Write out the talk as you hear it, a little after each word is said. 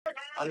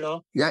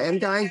Alo. Dạ em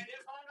chào anh.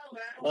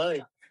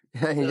 Ơi.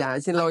 Dạ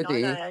xin lỗi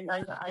tí.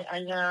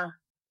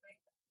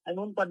 Anh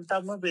muốn quan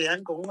tâm vì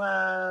anh cũng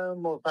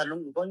một phần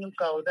cũng có nhu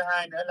cầu, thứ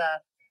hai nữa là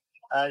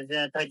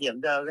thời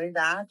điểm giờ cái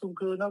giá chung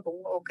cư nó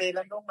cũng ok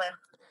lắm đúng không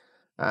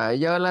em?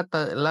 Giờ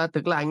là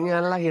tức là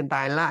anh là hiện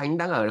tại là anh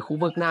đang ở khu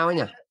vực nào ấy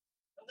nhỉ?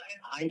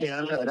 Anh thì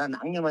đang ở Đà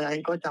Nẵng nhưng mà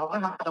anh có cháu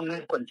học trong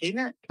quận 9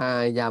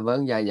 ấy. Dạ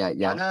vâng,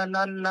 dạ.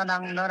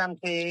 Nó đang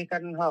thuê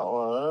căn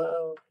hộ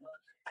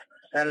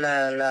ở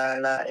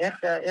là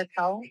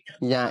S6.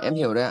 Dạ em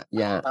hiểu rồi ạ.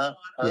 Dạ.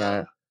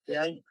 Dạ. Thì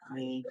anh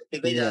thì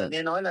bây giờ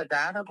nghe nói là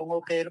giá nó cũng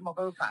ok lắm mà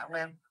có phải không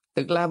em?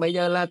 Tức là bây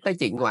giờ là tài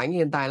chính của anh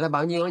hiện tại là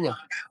bao nhiêu nhỉ?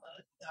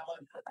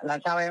 Là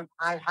sao em?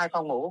 Hai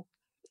phòng ngủ.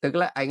 Tức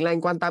là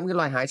anh quan tâm cái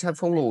loại 2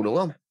 phòng ngủ đúng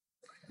không?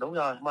 Đúng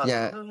rồi, mà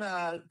dạ.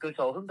 Cửa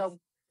sổ hướng đông.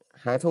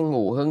 2 phòng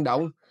ngủ hướng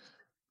đông.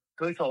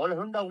 Cửa sổ là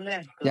hướng đông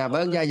nha. Dạ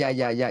vâng,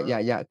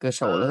 dạ, cửa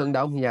sổ là hướng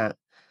đông, dạ.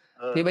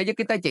 Thì bây giờ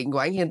cái tài chính của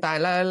anh hiện tại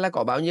là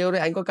có bao nhiêu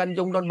đấy, anh có cân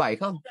chung đòn 7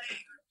 không?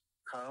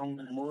 Không,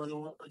 mua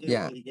luôn.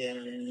 Dạ.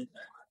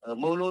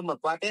 Mua luôn mà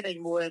qua Tết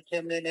anh mua em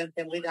xem nên em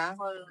xem cái giá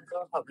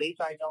có hợp lý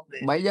cho anh không?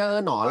 Bây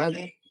giờ nó là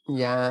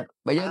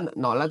bây giờ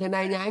nó là thế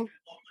này nha anh.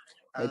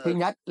 Cái thứ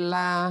nhất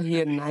là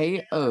hiện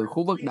nay ở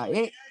khu vực đấy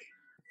ấy,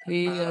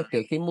 thì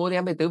trước khi mua thì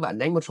em phải tư vấn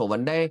anh một số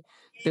vấn đề.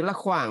 Tức là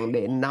khoảng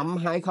đến năm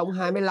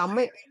 2025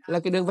 ấy là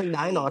cái đường vành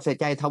đai nó sẽ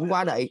chạy thông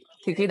qua đấy,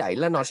 thì khi đấy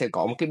là nó sẽ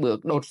có một cái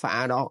bước đột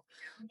phá đó.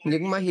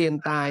 Nhưng mà hiện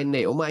tại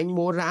nếu mà anh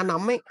mua ra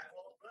năm ấy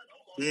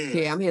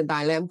thì em hiện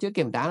tại là em chưa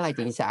kiểm tra lại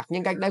chính xác,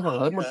 nhưng cách đây khoảng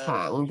hơn 1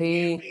 tháng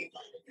thì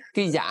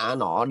cái giá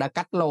nó đã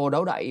cắt lô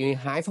đâu đấy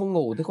 2 phòng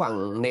ngủ thì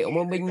khoảng, nếu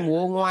mà mình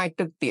mua ngoài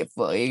trực tiếp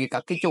với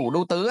các cái chủ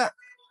đầu tư á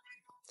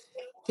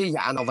thì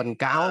giá nó vẫn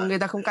cao, người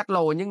ta không cắt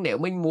lô. Nhưng nếu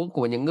mình mua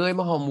của những người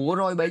mà họ mua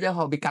rồi bây giờ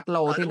họ bị cắt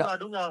lô thì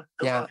đúng rồi.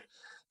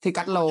 Thì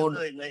cắt lô.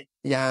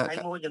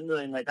 Anh mua những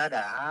người ta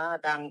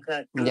đang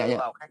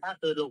vào khai thác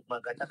tư dụng mà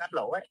người ta cắt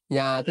lỗ ấy.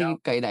 Thì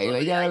cái đấy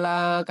bây giờ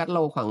là cắt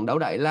lô khoảng đâu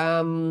đấy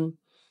là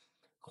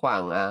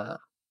khoảng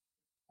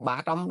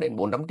 300 đến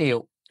 400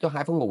 triệu cho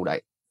 2 phòng ngủ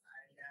đấy.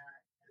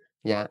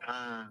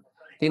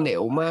 Thì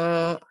nếu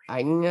mà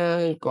anh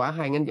quá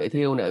hành anh giới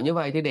thiệu nếu như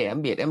vậy thì để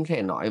em biết em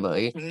sẽ nói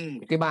với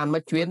cái bạn mà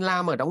chuyên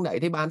làm ở trong đấy,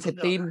 thì bạn sẽ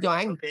tìm cho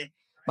anh.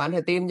 Bạn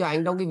sẽ tìm cho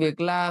anh trong cái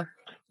việc là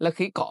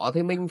khi có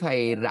thì mình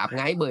phải ráp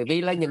ngay, bởi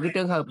vì là những cái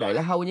trường hợp đấy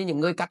là hầu như những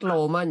người cắt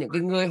lô mà những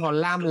cái người họ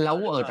làm lâu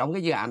ở trong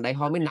cái dự án đấy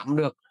họ mới nắm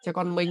được, chứ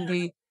còn mình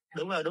thì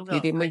đúng rồi.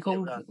 Thì mình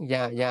không.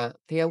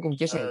 Thì em cũng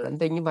chia sẻ tận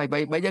tình như vậy.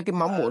 Bây giờ cái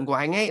mong muốn của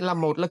anh ấy là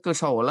một là cửa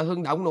sổ là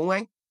hướng đông đúng không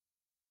anh?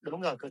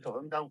 Đúng rồi, cửa sổ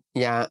hướng đông.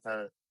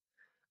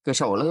 Cửa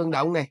sổ là hướng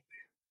đông này.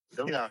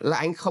 Đúng rồi. Là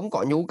anh không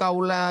có nhu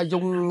cầu là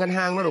dùng ngân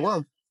hàng đó đúng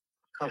không?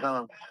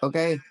 Không. Ok.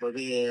 Bởi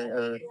vì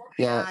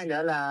hai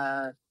nữa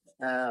là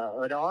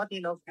ở đó thì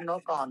nó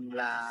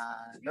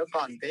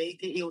còn cái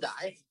ưu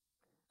đãi.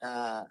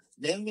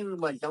 Nếu như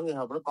mình trong trường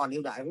hợp nó còn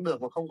ưu đãi cũng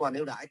được, mà không còn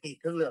ưu đãi thì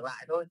thương lượng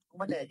lại thôi, không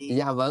vấn đề gì.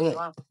 Dạ vâng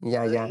ạ.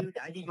 Ưu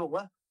đãi dịch vụ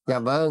á. Dạ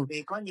vâng.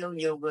 Vì có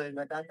nhiều người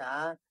ta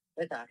đã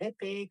hết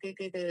cái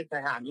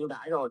thời hạn ưu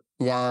đãi rồi.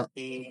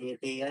 Thì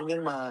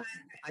nhưng mà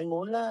anh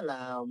muốn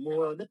là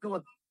mua đất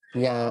luôn.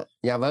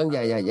 Dạ vâng.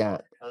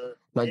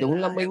 Nói chung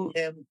là mình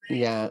em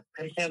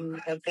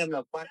xem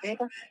là qua Tết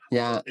á.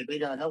 Thì bây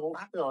giờ nó cũng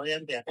áp rồi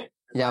em kìa.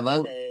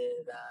 Vâng.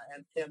 Là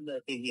em xem là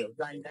tìm hiểu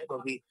cho anh đấy, bởi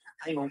vì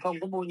anh cũng không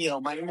có mua nhiều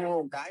mà anh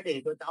mua một cái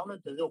để cho cháu nó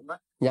sử dụng đó.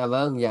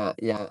 Vâng.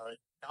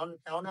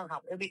 Cháu nó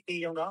học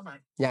FPT trong đó mà.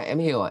 Em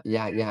hiểu ạ.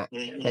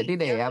 Thế thì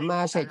để em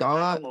sẽ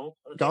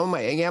cho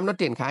mấy anh em nó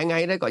triển khai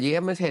ngay đấy, có gì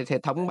em sẽ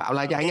thông báo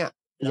lại cho anh ạ.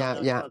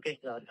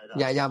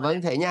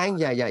 Vâng thế nha anh.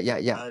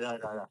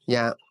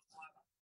 Dạ.